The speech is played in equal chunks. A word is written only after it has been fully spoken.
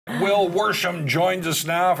Will Worsham joins us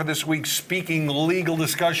now for this week's Speaking Legal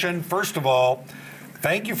discussion. First of all,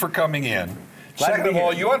 thank you for coming in. Second of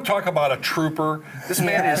all, you want to talk about a trooper? This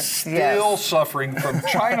man is still suffering from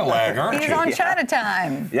China lag, aren't you? He's on China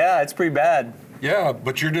time. Yeah, it's pretty bad. Yeah,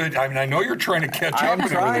 but you're doing, I mean, I know you're trying to catch up. I'm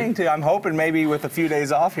trying to. I'm hoping maybe with a few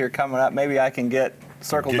days off here coming up, maybe I can get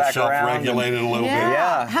circled back around. Self-regulated a little bit.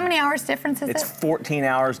 Yeah. How many hours difference is it? It's 14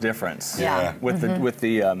 hours difference. Yeah. With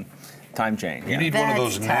the time change. You need one of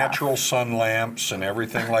those natural sun lamps and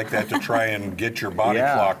everything like that to try and get your body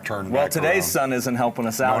clock turned back. Well, today's sun isn't helping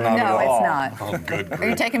us out. No, it's not. Oh, good. Are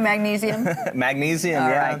you taking magnesium? Magnesium, all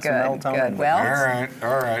yeah. right, good. Well,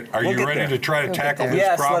 all right. Are you ready to try to tackle this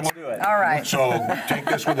yes, problem? Let's do it. All right. So take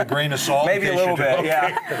this with a grain of salt. Maybe a little bit,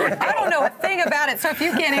 yeah. I don't know a thing about it, so if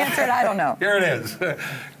you can't answer it, I don't know. Here it is.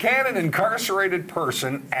 Can an incarcerated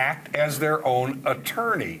person act as their own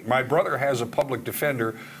attorney? My brother has a public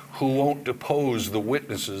defender who won't depose the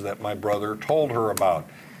witnesses that my brother told her about.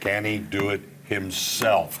 Can he do it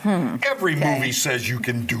himself? Every movie says you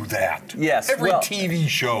can do that. Yes. Every TV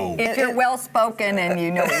show. If you're well-spoken and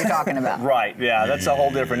you know what you're talking about. Right, yeah, that's a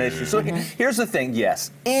whole different issue. So here's the thing,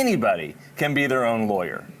 yes, anybody can be their own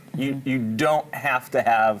lawyer. You don't have to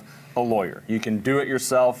have a lawyer. You can do it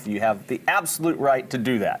yourself. You have the absolute right to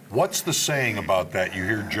do that. What's the saying about that you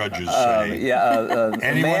hear judges say?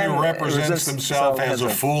 Anyone who represents themselves as a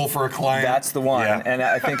fool for a client. That's the one. Yeah. And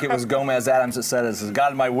I think it was Gomez Adams that said, "As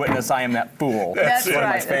God is my witness, I am that fool." That's one of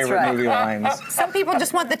my favorite movie lines. Some people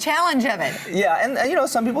just want the challenge of it. Yeah, and you know,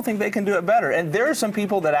 some people think they can do it better. And there are some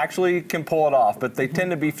people that actually can pull it off, but they tend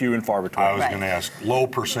to be few and far between. I was going to ask, low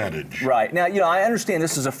percentage. Right. Now, you know, I understand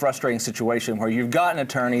this is a frustrating situation where you've got an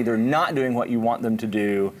attorney, they're not doing what you want them to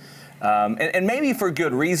do, and maybe for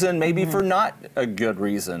good reason, maybe for not a good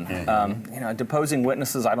reason. You know, deposing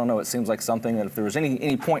witnesses, I don't know, it seems like something that if there was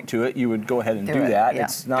any point to it, you would go ahead and do that. Yeah.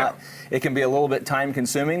 It's not, it can be a little bit time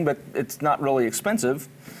consuming, but it's not really expensive.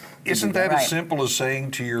 Isn't that as simple as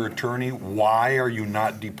saying to your attorney, why are you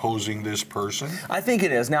not deposing this person? I think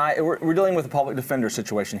it is. Now, we're dealing with a public defender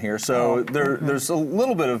situation here, so there's a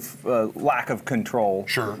little bit of lack of control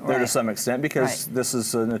there to some extent, because this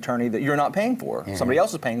is an attorney that you're not paying for. Somebody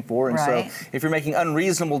else is paying for, and so if you're making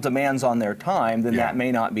unreasonable demands on their time, then that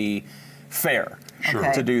may not be fair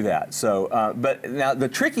to do that. So, but now the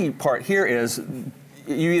tricky part here is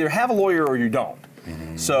you either have a lawyer or you don't.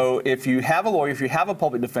 So if you have a lawyer, if you have a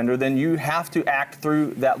public defender, then you have to act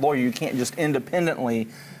through that lawyer. You can't just independently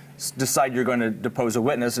decide you're going to depose a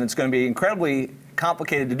witness, and it's going to be incredibly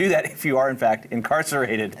complicated to do that if you are, in fact,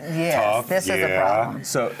 incarcerated. Yes, this is a problem.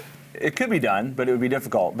 So it could be done, but it would be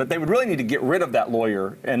difficult. But they would really need to get rid of that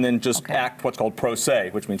lawyer and then just act what's called pro se,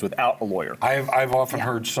 which means without a lawyer. I've often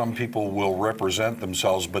heard some people will represent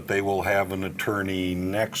themselves, but they will have an attorney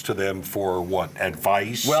next to them for what,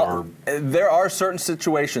 advice? Well, there are certain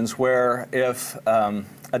situations where if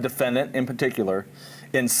a defendant in particular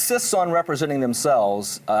insists on representing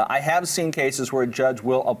themselves, I have seen cases where a judge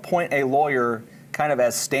will appoint a lawyer kind of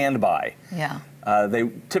as standby. Yeah. They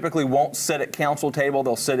typically won't sit at counsel table.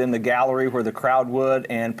 They'll sit in the gallery where the crowd would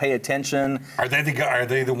and pay attention. Are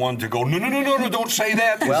they the one to go, no, don't say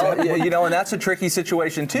that? Well, you know, and that's a tricky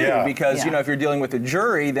situation too, because you know, if you're dealing with a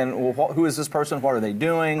jury, then well, who is this person? What are they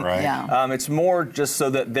doing? Right. It's more just so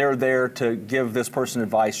that they're there to give this person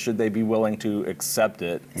advice should they be willing to accept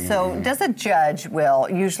it. So does a judge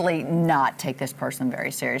usually not take this person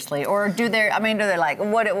very seriously, or do they? I mean, do they like,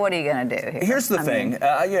 what are you going to do here? Here's the thing, and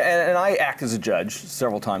I act as a judge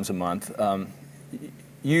several times a month.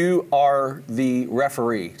 You are the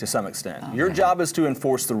referee to some extent. Your job is to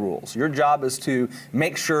enforce the rules. Your job is to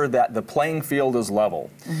make sure that the playing field is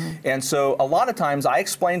level. And so a lot of times I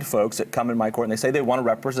explain to folks that come in my court and they say they want to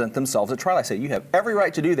represent themselves at trial. I say, you have every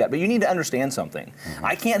right to do that, but you need to understand something.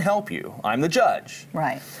 I can't help you. I'm the judge.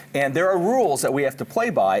 Right. And there are rules that we have to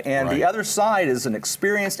play by, and the other side is an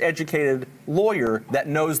experienced, educated lawyer that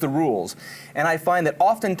knows the rules. And I find that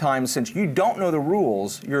oftentimes, since you don't know the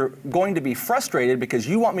rules, you're going to be frustrated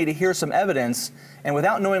because you want me to hear some evidence, and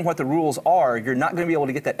without knowing what the rules are, you're not going to be able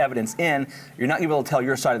to get that evidence in, you're not going to be able to tell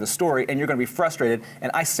your side of the story, and you're going to be frustrated,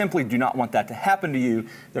 and I simply do not want that to happen to you.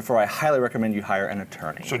 Therefore, I highly recommend you hire an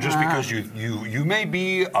attorney. So just because you may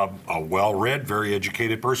be a well-read, very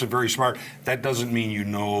educated person, very smart, that doesn't mean you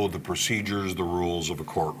know the procedures, the rules of a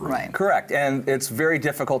courtroom. Right. Correct, and it's very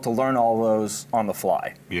difficult to learn all those on the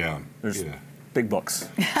fly. There's big books.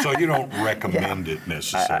 So you don't recommend it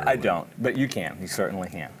necessarily? I don't, but you can. You certainly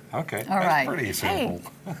can. Okay, all right. That's pretty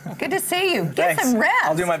simple. Hey, good to see you. Get Thanks. some rest.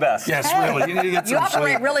 I'll do my best. Yes, really. You need to get some sleep. You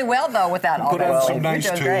operate really well, though, without all that. Put on some nice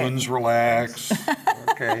tunes, relax.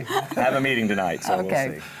 Okay. I have a meeting tonight, so Okay.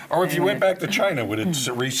 we'll see. Or if you went back to China, would it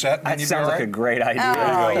reset? And That you'd be sounds all like a right? great idea.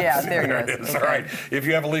 Oh, yeah, there it is. All right. If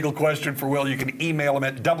you have a legal question for Will, you can email him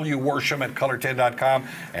at wworsham@color10.com.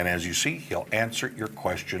 And as you see, he'll answer your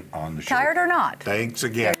question on the show. Tired or not? Thanks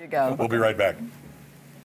again. There you go. We'll be right back.